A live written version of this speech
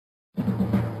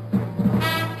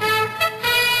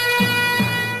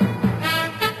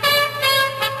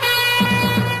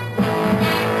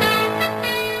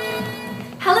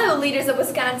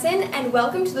Wisconsin, and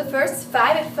welcome to the first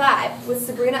 5 at 5 with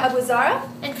Sabrina Aguizara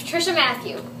and Patricia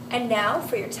Matthew. And now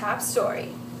for your top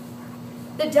story.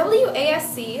 The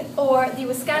WASC, or the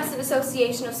Wisconsin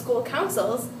Association of School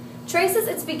Councils, traces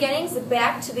its beginnings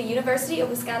back to the University of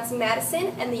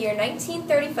Wisconsin-Madison in the year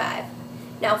 1935.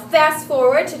 Now fast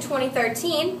forward to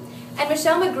 2013, and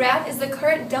Michelle McGrath is the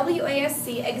current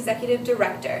WASC Executive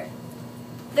Director.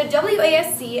 The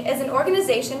WASC is an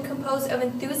organization composed of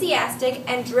enthusiastic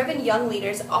and driven young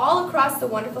leaders all across the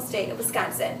wonderful state of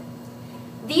Wisconsin.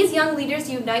 These young leaders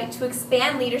unite to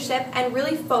expand leadership and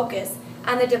really focus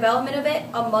on the development of it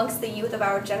amongst the youth of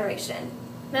our generation.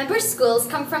 Member schools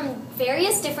come from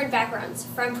various different backgrounds,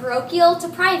 from parochial to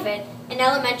private and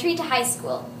elementary to high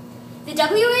school. The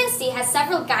WASC has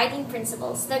several guiding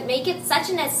principles that make it such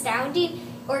an astounding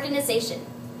organization.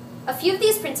 A few of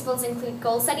these principles include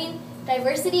goal setting,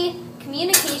 diversity,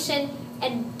 communication,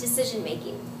 and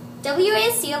decision-making.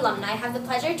 WASC alumni have the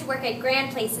pleasure to work at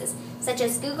grand places, such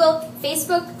as Google,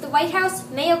 Facebook, the White House,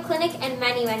 Mayo Clinic, and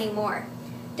many, many more.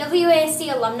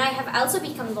 WASC alumni have also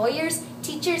become lawyers,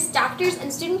 teachers, doctors,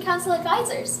 and student council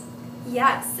advisors.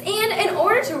 Yes, and in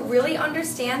order to really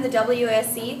understand the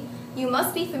WASC, you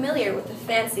must be familiar with the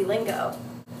fancy lingo.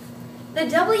 The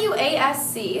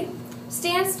WASC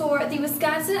stands for the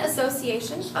Wisconsin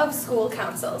Association of School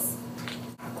Councils.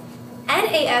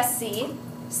 NASC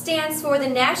stands for the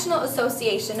National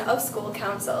Association of School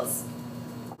Councils.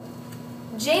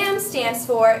 JAM stands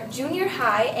for Junior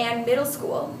High and Middle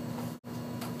School.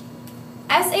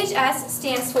 SHS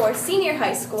stands for Senior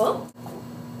High School.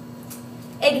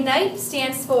 IGNITE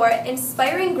stands for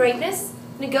Inspiring Greatness,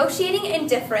 Negotiating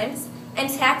Indifference, and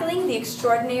Tackling the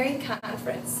Extraordinary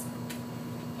Conference.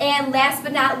 And last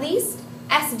but not least,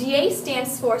 SDA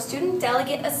stands for Student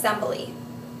Delegate Assembly.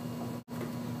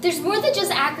 There's more than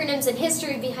just acronyms and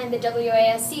history behind the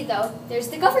WASC, though. There's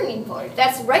the governing board.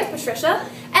 That's right, Patricia.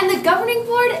 And the governing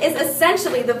board is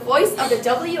essentially the voice of the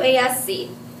WASC.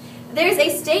 There's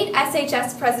a state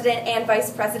SHS president and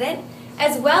vice president,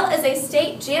 as well as a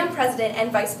state JAM president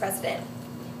and vice president.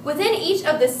 Within each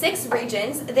of the 6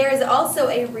 regions, there is also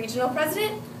a regional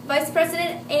president, vice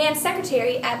president, and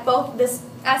secretary at both the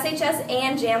SHS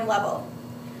and JAM level.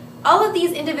 All of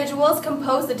these individuals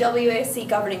compose the WASC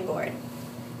governing board.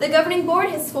 The governing board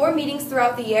has 4 meetings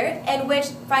throughout the year in which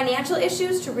financial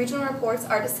issues to regional reports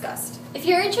are discussed. If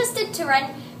you're interested to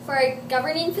run for a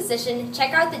governing position,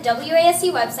 check out the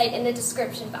WASC website in the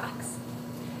description box.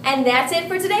 And that's it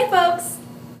for today, folks.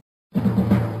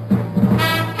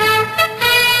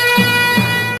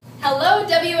 Hello,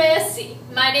 WASC.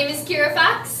 My name is Kira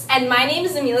Fox. And my name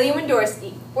is Amelia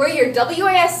Wendorski. We're your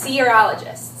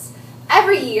WASC-erologists.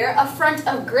 Every year, a front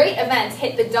of great events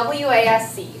hit the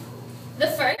WASC. The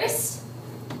first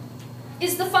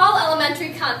is the Fall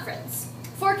Elementary Conference,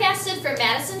 forecasted for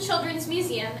Madison Children's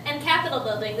Museum and Capitol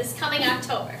Building this coming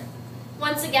October.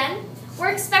 Once again, we're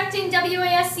expecting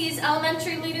WASC's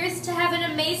elementary leaders to have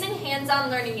an amazing hands-on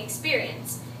learning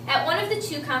experience at one of the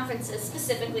 2 conferences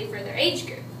specifically for their age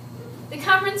group. The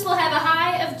conference will have a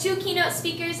high of 2 keynote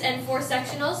speakers and 4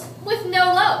 sectionals with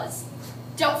no lows.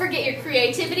 Don't forget your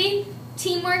creativity,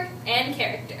 teamwork, and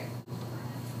character.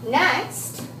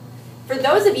 Next, for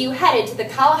those of you headed to the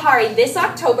Kalahari this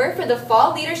October for the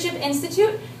Fall Leadership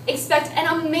Institute, expect an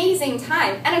amazing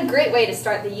time and a great way to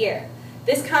start the year.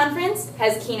 This conference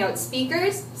has keynote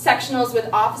speakers, sectionals with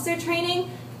officer training,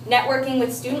 networking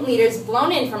with student leaders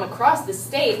blown in from across the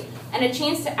state, and a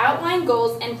chance to outline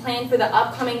goals and plan for the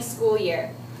upcoming school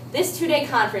year. This 2-day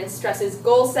conference stresses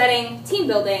goal setting, team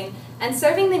building, and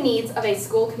serving the needs of a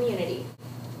school community.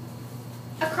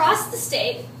 Across the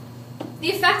state, the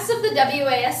effects of the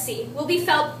WASC will be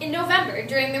felt in November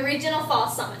during the regional fall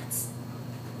summits.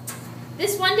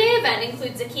 This 1-day event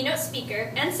includes a keynote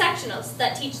speaker and sectionals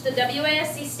that teach the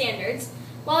WASC standards,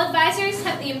 while advisors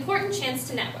have the important chance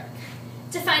to network.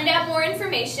 To find out more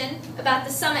information about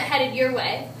the summit headed your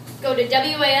way, go to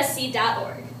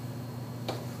wasc.org.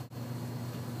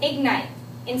 IGNITE,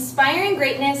 Inspiring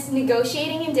Greatness,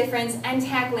 Negotiating Indifference, and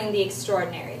Tackling the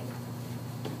Extraordinary.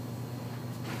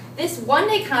 This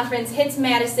 1-day conference hits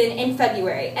Madison in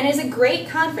February and is a great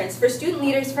conference for student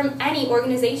leaders from any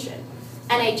organization,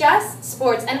 NHS,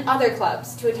 sports, and other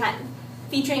clubs to attend,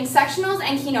 featuring sectionals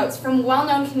and keynotes from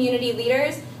well-known community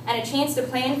leaders and a chance to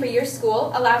plan for your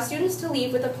school. Allow students to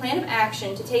leave with a plan of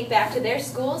action to take back to their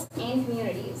schools and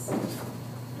communities.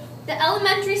 The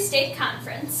Elementary State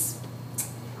Conference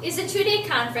is a 2-day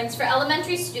conference for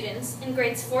elementary students in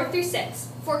grades 4 through 6,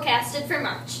 forecasted for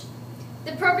March.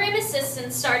 The program assists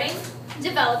in starting,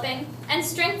 developing, and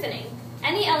strengthening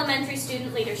any elementary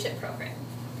student leadership program.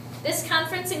 This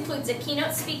conference includes a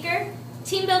keynote speaker,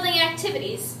 team building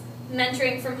activities,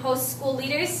 mentoring from host school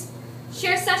leaders,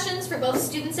 share sessions for both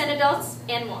students and adults,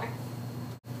 and more.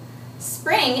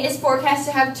 Spring is forecast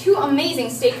to have 2 amazing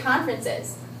state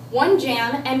conferences, one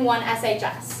JAM and one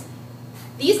SHS.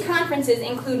 These conferences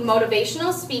include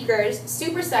motivational speakers,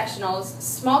 super sectionals,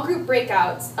 small group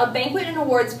breakouts, a banquet and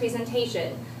awards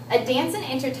presentation, a dance and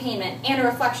entertainment, and a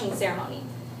reflection ceremony.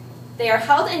 They are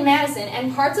held in Madison,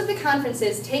 and parts of the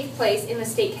conferences take place in the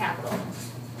state capitol.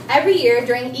 Every year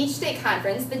during each state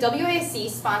conference, the WASC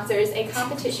sponsors a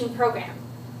competition program.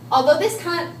 Although this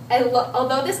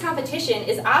competition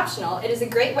is optional, it is a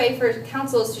great way for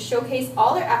councils to showcase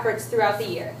all their efforts throughout the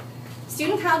year.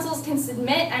 Student councils can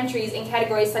submit entries in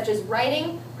categories such as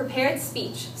writing, prepared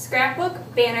speech, scrapbook,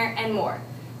 banner, and more.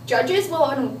 Judges will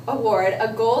award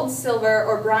a gold, silver,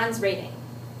 or bronze rating.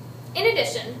 In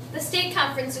addition, the state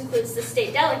conference includes the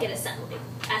State Delegate Assembly,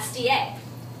 SDA,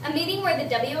 a meeting where the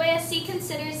WASC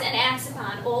considers and acts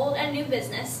upon old and new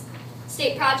business,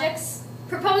 state projects,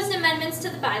 proposed amendments to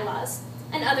the bylaws,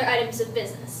 and other items of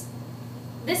business.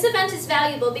 This event is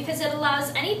valuable because it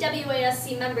allows any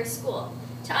WASC member school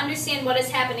to understand what is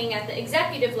happening at the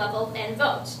executive level and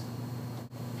vote.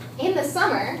 In the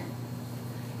summer,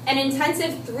 an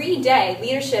intensive 3-day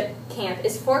leadership camp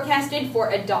is forecasted for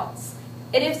adults.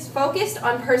 It is focused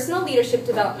on personal leadership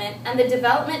development and the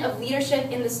development of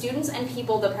leadership in the students and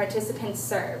people the participants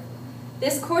serve.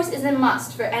 This course is a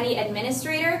must for any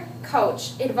administrator,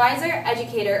 coach, advisor,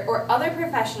 educator, or other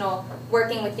professional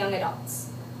working with young adults.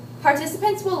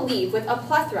 Participants will leave with a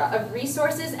plethora of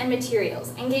resources and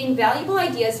materials and gain valuable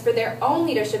ideas for their own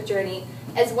leadership journey,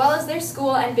 as well as their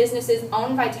school and business's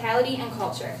own vitality and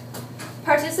culture.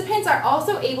 Participants are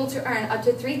also able to earn up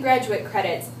to 3 graduate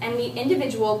credits and meet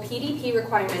individual PDP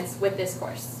requirements with this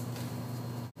course.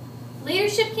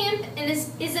 Leadership Camp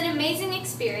is an amazing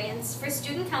experience for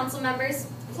student council members,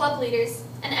 club leaders,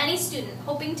 and any student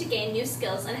hoping to gain new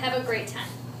skills and have a great time.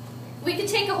 We could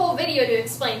take a whole video to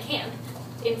explain camp.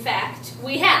 In fact,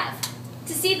 we have.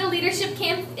 To see the Leadership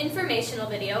Camp informational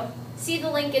video, see the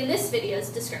link in this video's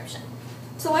description.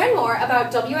 To learn more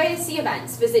about WASC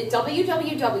events, visit www.wasc.org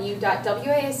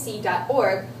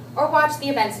or watch the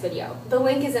events video. The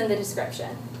link is in the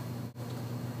description.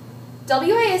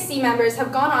 WASC members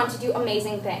have gone on to do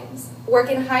amazing things, work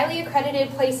in highly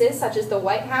accredited places such as the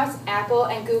White House, Apple,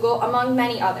 and Google, among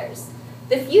many others.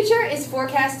 The future is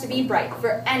forecast to be bright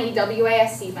for any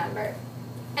WASC member.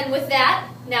 And with that,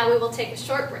 now we will take a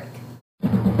short break.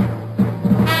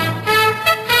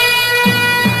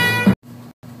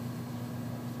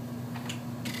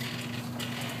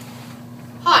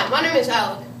 Hi, my name is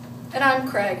Alec. And I'm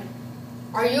Craig.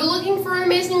 Are you looking for an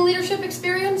amazing leadership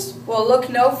experience? Well, look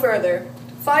no further.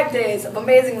 5 days of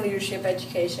amazing leadership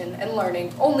education and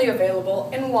learning, only available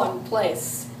in one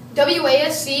place.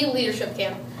 WASC Leadership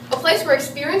Camp, a place where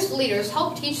experienced leaders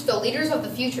help teach the leaders of the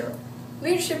future.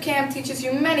 Leadership Camp teaches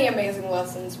you many amazing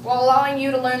lessons while allowing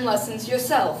you to learn lessons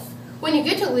yourself. When you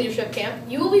get to Leadership Camp,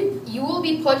 you will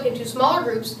be put into smaller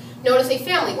groups known as a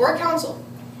family or a council.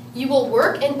 You will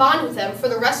work and bond with them for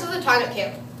the rest of the time at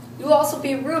camp. You will also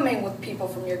be rooming with people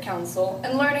from your council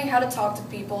and learning how to talk to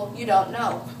people you don't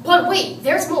know. But wait,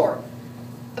 there's more.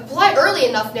 Apply early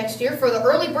enough next year for the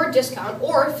early bird discount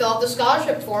or fill out the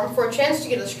scholarship form for a chance to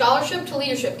get a scholarship to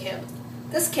Leadership Camp.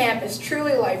 This camp is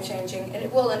truly life-changing, and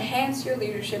it will enhance your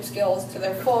leadership skills to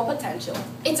their full potential.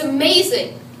 It's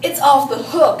amazing. It's off the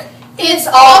hook. It's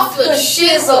off the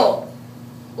shizzle.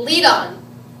 Lead on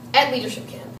at Leadership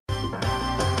Camp.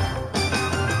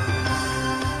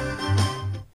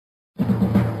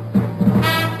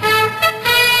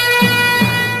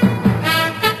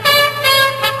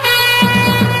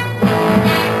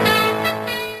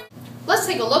 Let's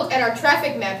take a look at our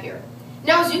traffic map here.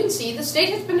 Now, as you can see, the state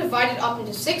has been divided up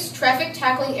into 6 traffic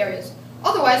tackling areas,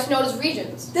 otherwise known as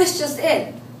regions. This just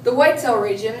in. The Whitetail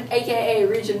region, aka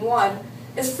Region 1,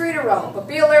 is free to roam, but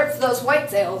be alert for those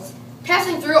whitetails.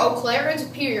 Passing through Eau Claire and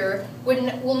Superior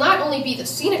will not only be the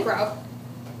scenic route,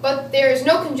 but there is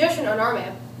no congestion on our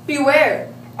map.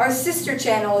 Beware! Our sister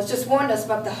channel has just warned us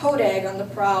about the hodag on the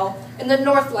prowl in the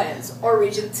Northlands, or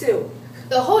Region 2.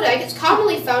 The hodag is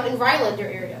commonly found in Rhinelander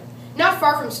area, not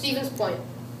far from Stevens Point.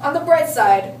 On the bright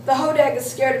side, the hodag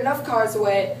has scared enough cars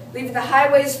away, leaving the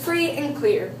highways free and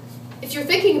clear. If you're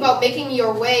thinking about making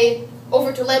your way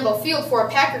over to Lambeau Field for a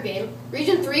Packer game,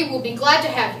 Region 3 will be glad to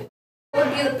have you. What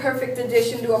would be the perfect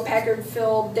addition to a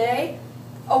Packer-filled day?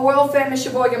 A world-famous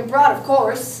Sheboygan Broad, of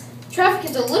course. Traffic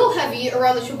is a little heavy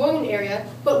around the Sheboygan area,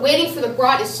 but waiting for the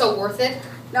Broad is so worth it.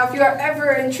 Now, if you are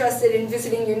ever interested in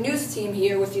visiting your news team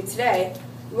here with you today,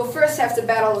 you will first have to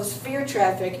battle the severe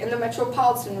traffic in the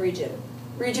metropolitan region,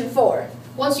 Region 4.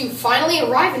 Once you finally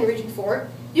arrive in Region 4,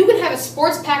 you can have a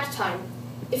sports-packed time.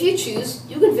 If you choose,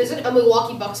 you can visit a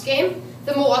Milwaukee Bucks game,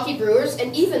 the Milwaukee Brewers,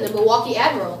 and even the Milwaukee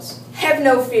Admirals. Have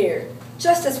no fear.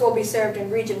 Justice will be served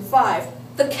in Region 5,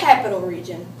 the capital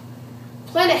region.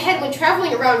 Plan ahead when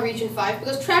traveling around Region 5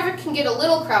 because traffic can get a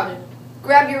little crowded.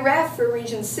 Grab your raft for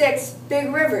Region 6,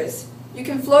 Big Rivers. You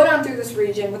can float on through this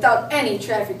region without any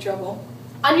traffic trouble.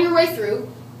 On your way through,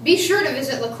 be sure to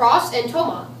visit La Crosse and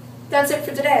Toma. That's it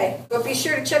for today, but be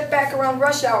sure to check back around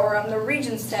rush hour on the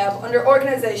Regions tab under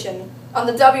Organization on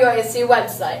the WASC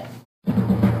website.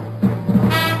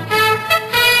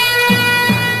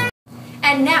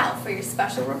 And now for your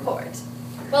special report.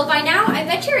 Well, by now, I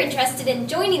bet you're interested in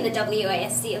joining the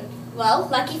WASC. Well,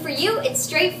 lucky for you, it's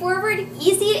straightforward,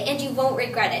 easy, and you won't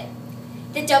regret it.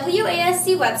 The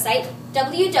WASC website,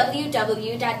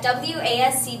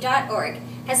 www.wasc.org,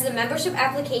 has the membership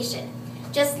application.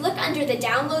 Just look under the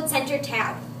Download Center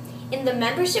tab. In the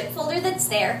membership folder that's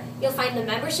there, you'll find the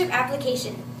membership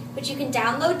application, which you can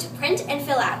download to print and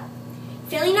fill out.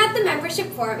 Filling out the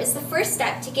membership form is the first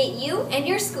step to get you and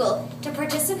your school to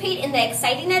participate in the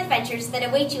exciting adventures that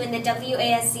await you in the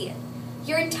WASC.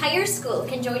 Your entire school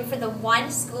can join for the one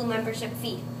school membership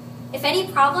fee. If any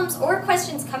problems or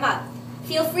questions come up,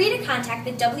 feel free to contact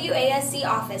the WASC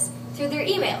office through their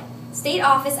email,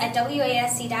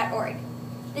 stateoffice@wasc.org.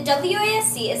 The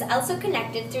WASC is also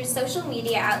connected through social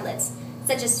media outlets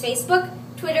such as Facebook,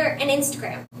 Twitter, and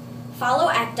Instagram. Follow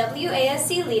at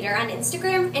WASC Leader on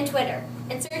Instagram and Twitter,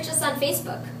 and search us on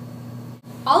Facebook.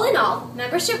 All in all,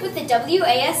 membership with the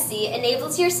WASC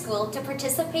enables your school to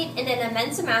participate in an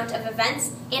immense amount of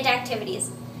events and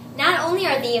activities. Not only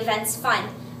are the events fun,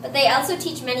 but they also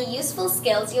teach many useful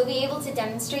skills you'll be able to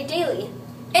demonstrate daily.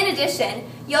 In addition,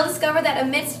 you'll discover that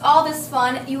amidst all this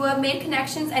fun, you will have made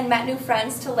connections and met new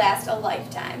friends to last a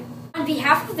lifetime. On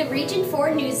behalf of the Region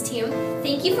 4 News Team,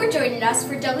 thank you for joining us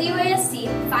for WASC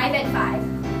 5 at 5.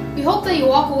 We hope that you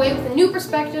walk away with a new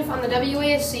perspective on the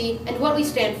WASC and what we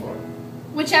stand for.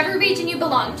 Whichever region you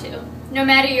belong to, no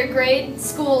matter your grade,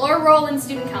 school, or role in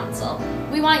student council,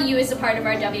 we want you as a part of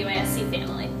our WASC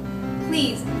family.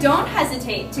 Please don't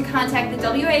hesitate to contact the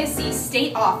WASC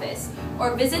state office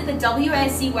or visit the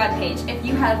WASC webpage if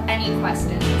you have any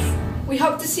questions. We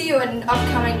hope to see you at an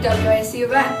upcoming WASC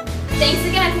event. Thanks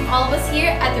again from all of us here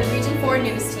at the Region 4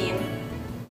 News Team.